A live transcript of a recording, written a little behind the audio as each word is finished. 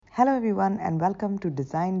Hello, everyone, and welcome to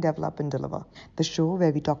Design, Develop, and Deliver, the show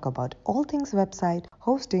where we talk about all things website,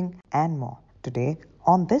 hosting, and more. Today,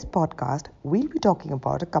 on this podcast, we'll be talking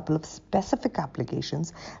about a couple of specific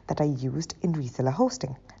applications that are used in reseller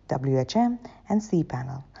hosting, WHM and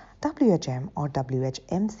cPanel. WHM or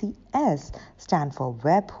WHMCS stand for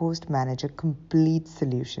Web Host Manager Complete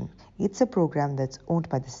Solution. It's a program that's owned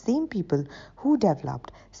by the same people who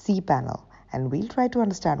developed cPanel, and we'll try to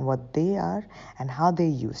understand what they are and how they're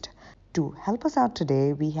used. To help us out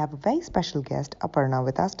today, we have a very special guest, Aparna,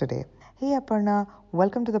 with us today. Hey Aparna,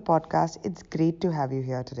 welcome to the podcast. It's great to have you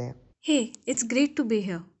here today. Hey, it's great to be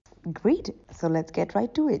here. Great. So let's get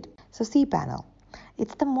right to it. So cPanel.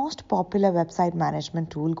 It's the most popular website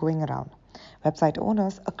management tool going around. Website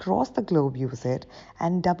owners across the globe use it,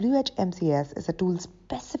 and WHMCS is a tool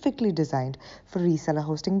specifically designed for reseller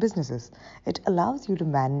hosting businesses. It allows you to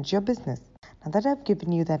manage your business. Now that I've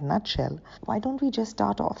given you that nutshell, why don't we just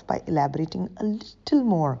start off by elaborating a little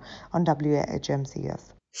more on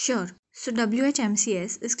WHMCS? Sure. So,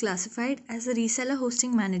 WHMCS is classified as a reseller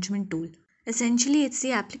hosting management tool. Essentially, it's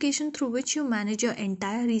the application through which you manage your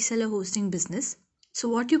entire reseller hosting business. So,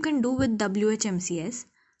 what you can do with WHMCS,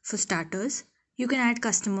 for starters, you can add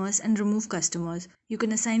customers and remove customers. You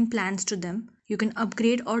can assign plans to them. You can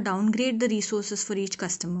upgrade or downgrade the resources for each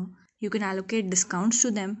customer. You can allocate discounts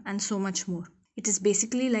to them, and so much more. It is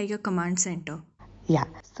basically like a command center. Yeah,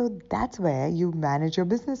 so that's where you manage your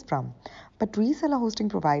business from. But reseller hosting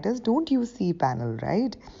providers don't use cPanel,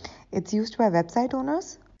 right? It's used by website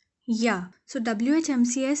owners. Yeah, so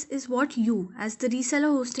WHMCS is what you, as the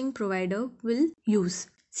reseller hosting provider, will use.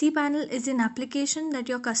 cPanel is an application that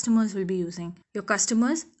your customers will be using. Your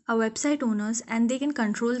customers are website owners and they can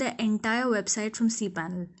control their entire website from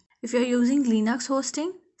cPanel. If you're using Linux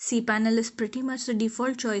hosting, cPanel is pretty much the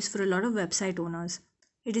default choice for a lot of website owners.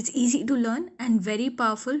 It is easy to learn and very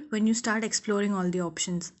powerful when you start exploring all the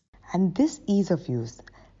options. And this ease of use,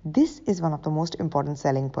 this is one of the most important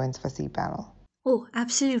selling points for cPanel. Oh,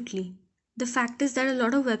 absolutely. The fact is that a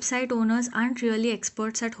lot of website owners aren't really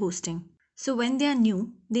experts at hosting. So when they are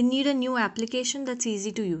new, they need a new application that's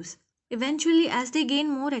easy to use. Eventually, as they gain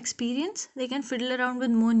more experience, they can fiddle around with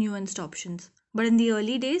more nuanced options. But in the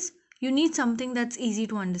early days, you need something that's easy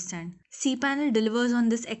to understand. cPanel delivers on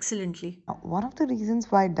this excellently. One of the reasons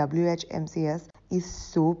why WHMCS is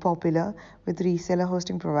so popular with reseller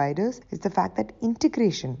hosting providers is the fact that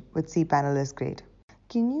integration with cPanel is great.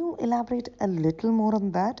 Can you elaborate a little more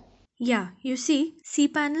on that? Yeah, you see,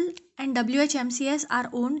 cPanel and WHMCS are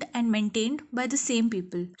owned and maintained by the same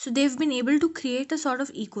people. So they've been able to create a sort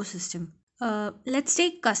of ecosystem. Let's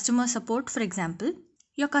take customer support for example.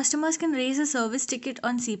 Your customers can raise a service ticket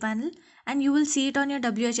on cPanel and you will see it on your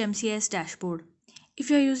WHMCS dashboard. If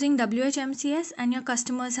you're using WHMCS and your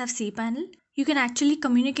customers have cPanel, you can actually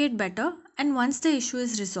communicate better, and once the issue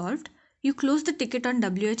is resolved, you close the ticket on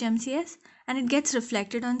WHMCS and it gets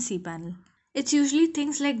reflected on cPanel. It's usually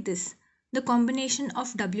things like this. The combination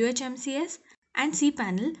of WHMCS and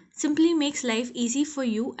cPanel simply makes life easy for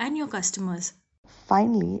you and your customers.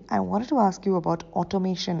 Finally, I wanted to ask you about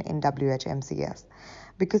automation in WHMCS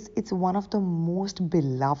because it's one of the most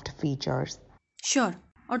beloved features. Sure,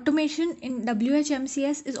 automation in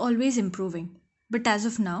WHMCS is always improving, but as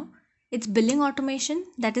of now, it's billing automation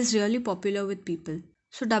that is really popular with people.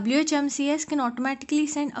 So, WHMCS can automatically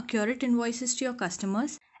send accurate invoices to your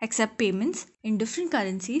customers, accept payments in different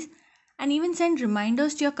currencies, and even send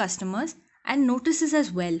reminders to your customers and notices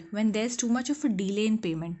as well when there's too much of a delay in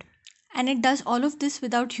payment. And it does all of this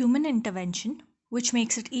without human intervention, which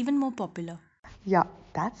makes it even more popular. Yeah,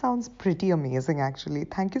 that sounds pretty amazing actually.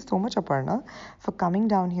 Thank you so much, Aparna, for coming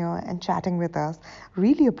down here and chatting with us.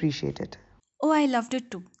 Really appreciate it. Oh, I loved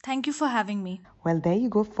it too. Thank you for having me. Well, there you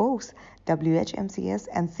go, folks. WHMCS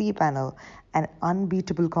and cPanel, an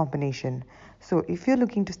unbeatable combination. So, if you're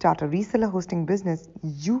looking to start a reseller hosting business,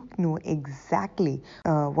 you know exactly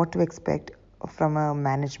what to expect from a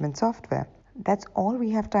management software. That's all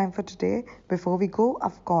we have time for today. Before we go,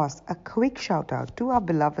 of course, a quick shout out to our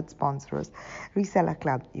beloved sponsors, Reseller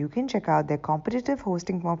Club. You can check out their competitive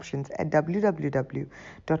hosting options at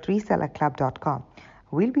www.resellerclub.com.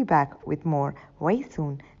 We'll be back with more very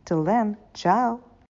soon. Till then, ciao.